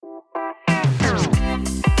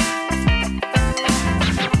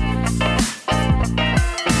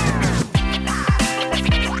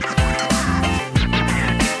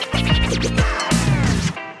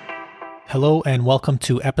Hello and welcome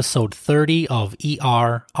to episode 30 of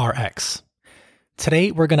ERRX. Today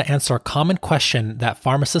we're going to answer a common question that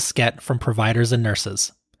pharmacists get from providers and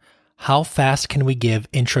nurses. How fast can we give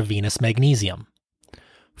intravenous magnesium?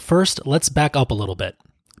 First, let's back up a little bit.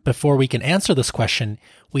 Before we can answer this question,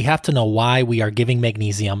 we have to know why we are giving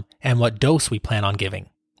magnesium and what dose we plan on giving.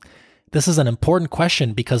 This is an important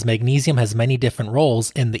question because magnesium has many different roles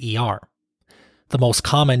in the ER. The most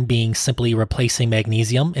common being simply replacing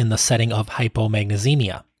magnesium in the setting of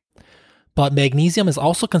hypomagnesemia. But magnesium is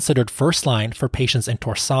also considered first line for patients in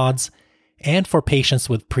torsades and for patients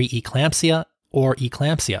with preeclampsia or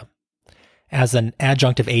eclampsia. As an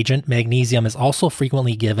adjunctive agent, magnesium is also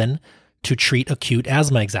frequently given to treat acute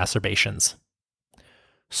asthma exacerbations.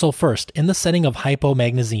 So first, in the setting of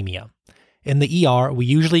hypomagnesemia, in the ER, we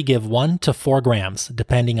usually give 1 to 4 grams,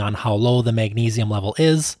 depending on how low the magnesium level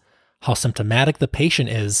is, how symptomatic the patient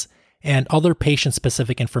is, and other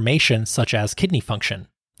patient-specific information such as kidney function.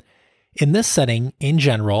 In this setting, in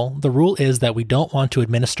general, the rule is that we don't want to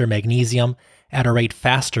administer magnesium at a rate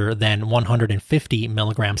faster than 150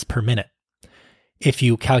 milligrams per minute. If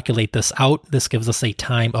you calculate this out, this gives us a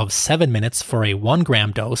time of 7 minutes for a 1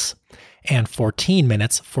 gram dose and 14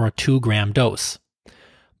 minutes for a 2 gram dose.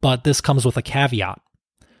 But this comes with a caveat.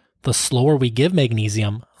 The slower we give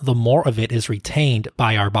magnesium, the more of it is retained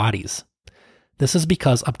by our bodies. This is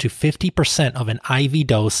because up to 50% of an IV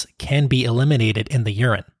dose can be eliminated in the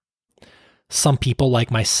urine. Some people,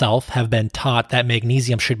 like myself, have been taught that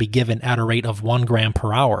magnesium should be given at a rate of 1 gram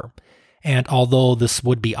per hour, and although this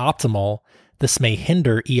would be optimal, this may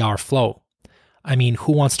hinder ER flow. I mean,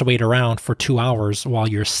 who wants to wait around for 2 hours while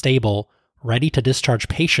your stable, ready to discharge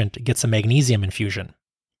patient gets a magnesium infusion?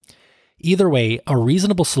 Either way, a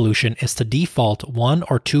reasonable solution is to default 1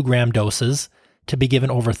 or 2 gram doses to be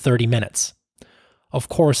given over 30 minutes. Of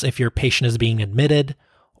course, if your patient is being admitted,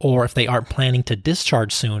 or if they aren't planning to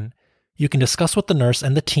discharge soon, you can discuss with the nurse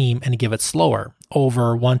and the team and give it slower,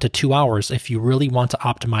 over 1 to 2 hours if you really want to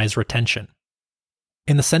optimize retention.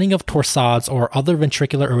 In the setting of torsades or other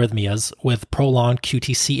ventricular arrhythmias with prolonged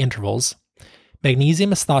QTC intervals,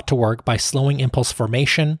 magnesium is thought to work by slowing impulse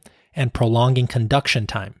formation and prolonging conduction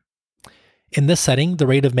time. In this setting, the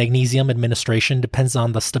rate of magnesium administration depends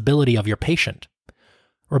on the stability of your patient.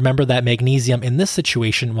 Remember that magnesium in this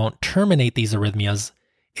situation won't terminate these arrhythmias,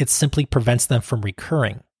 it simply prevents them from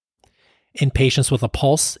recurring. In patients with a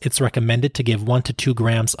pulse, it's recommended to give 1 to 2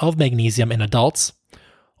 grams of magnesium in adults,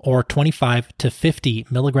 or 25 to 50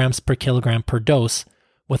 milligrams per kilogram per dose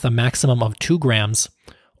with a maximum of 2 grams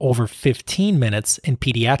over 15 minutes in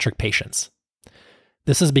pediatric patients.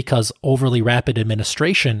 This is because overly rapid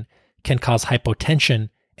administration can cause hypotension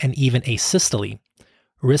and even asystole,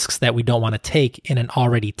 risks that we don't want to take in an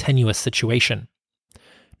already tenuous situation.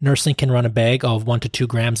 Nursing can run a bag of 1 to 2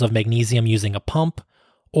 grams of magnesium using a pump,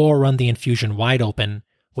 or run the infusion wide open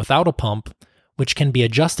without a pump, which can be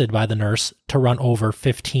adjusted by the nurse to run over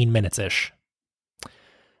 15 minutes-ish.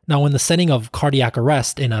 Now, in the setting of cardiac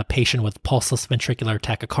arrest in a patient with pulseless ventricular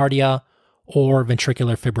tachycardia, or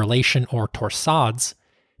ventricular fibrillation or torsades,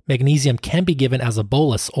 magnesium can be given as a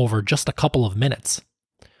bolus over just a couple of minutes.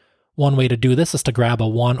 One way to do this is to grab a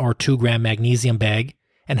 1 or 2 gram magnesium bag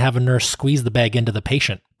and have a nurse squeeze the bag into the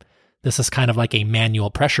patient. This is kind of like a manual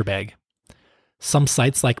pressure bag. Some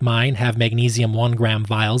sites like mine have magnesium 1 gram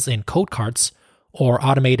vials in code carts or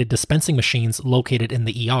automated dispensing machines located in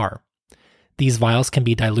the ER. These vials can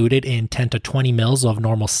be diluted in 10 to 20 mils of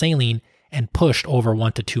normal saline and pushed over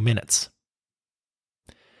 1 to 2 minutes.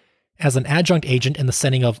 As an adjunct agent in the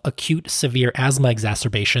setting of acute severe asthma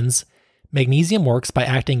exacerbations, magnesium works by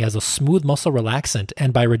acting as a smooth muscle relaxant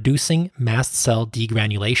and by reducing mast cell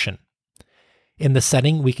degranulation. In this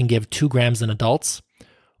setting, we can give 2 grams in adults,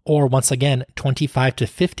 or once again, 25 to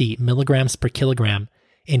 50 milligrams per kilogram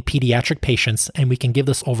in pediatric patients, and we can give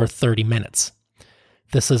this over 30 minutes.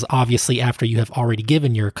 This is obviously after you have already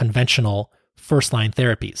given your conventional first-line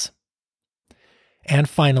therapies. And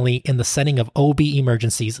finally, in the setting of OB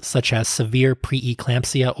emergencies such as severe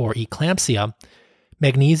preeclampsia or eclampsia,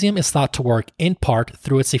 magnesium is thought to work in part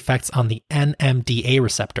through its effects on the NMDA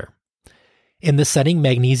receptor. In this setting,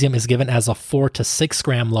 magnesium is given as a 4 to 6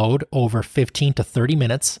 gram load over 15 to 30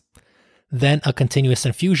 minutes, then a continuous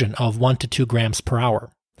infusion of 1 to 2 grams per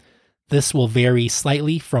hour. This will vary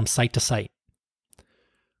slightly from site to site.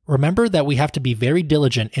 Remember that we have to be very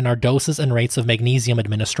diligent in our doses and rates of magnesium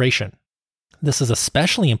administration. This is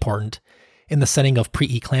especially important in the setting of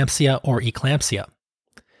preeclampsia or eclampsia.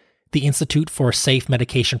 The Institute for Safe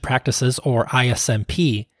Medication Practices, or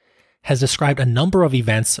ISMP, has described a number of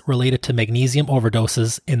events related to magnesium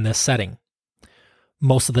overdoses in this setting.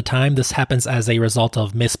 Most of the time, this happens as a result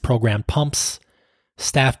of misprogrammed pumps,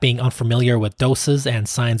 staff being unfamiliar with doses and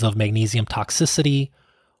signs of magnesium toxicity,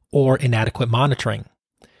 or inadequate monitoring.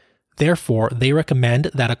 Therefore, they recommend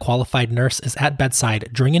that a qualified nurse is at bedside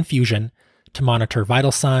during infusion to monitor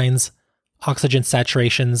vital signs, oxygen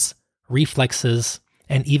saturations, reflexes,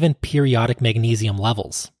 and even periodic magnesium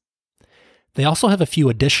levels. They also have a few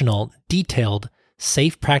additional, detailed,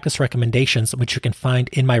 safe practice recommendations which you can find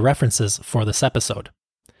in my references for this episode.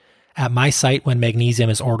 At my site, when magnesium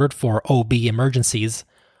is ordered for OB emergencies,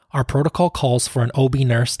 our protocol calls for an OB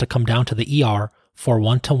nurse to come down to the ER for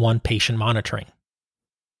one-to-one patient monitoring.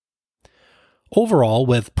 Overall,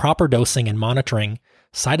 with proper dosing and monitoring,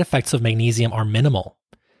 side effects of magnesium are minimal.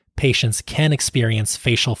 Patients can experience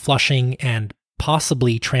facial flushing and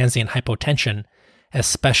possibly transient hypotension,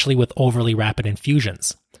 especially with overly rapid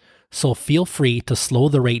infusions. So feel free to slow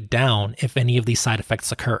the rate down if any of these side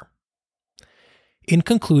effects occur. In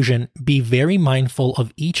conclusion, be very mindful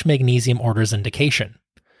of each magnesium order's indication.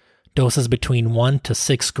 Doses between 1 to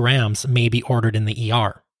 6 grams may be ordered in the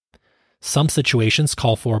ER. Some situations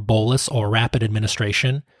call for bolus or rapid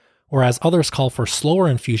administration, whereas others call for slower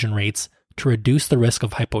infusion rates to reduce the risk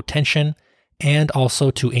of hypotension and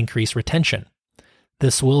also to increase retention.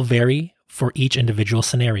 This will vary for each individual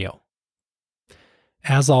scenario.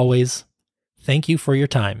 As always, thank you for your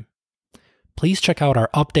time. Please check out our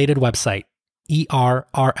updated website,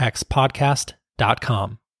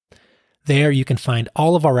 errxpodcast.com. There you can find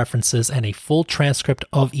all of our references and a full transcript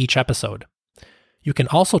of each episode. You can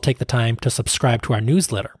also take the time to subscribe to our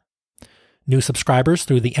newsletter. New subscribers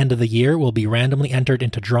through the end of the year will be randomly entered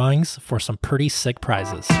into drawings for some pretty sick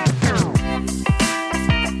prizes.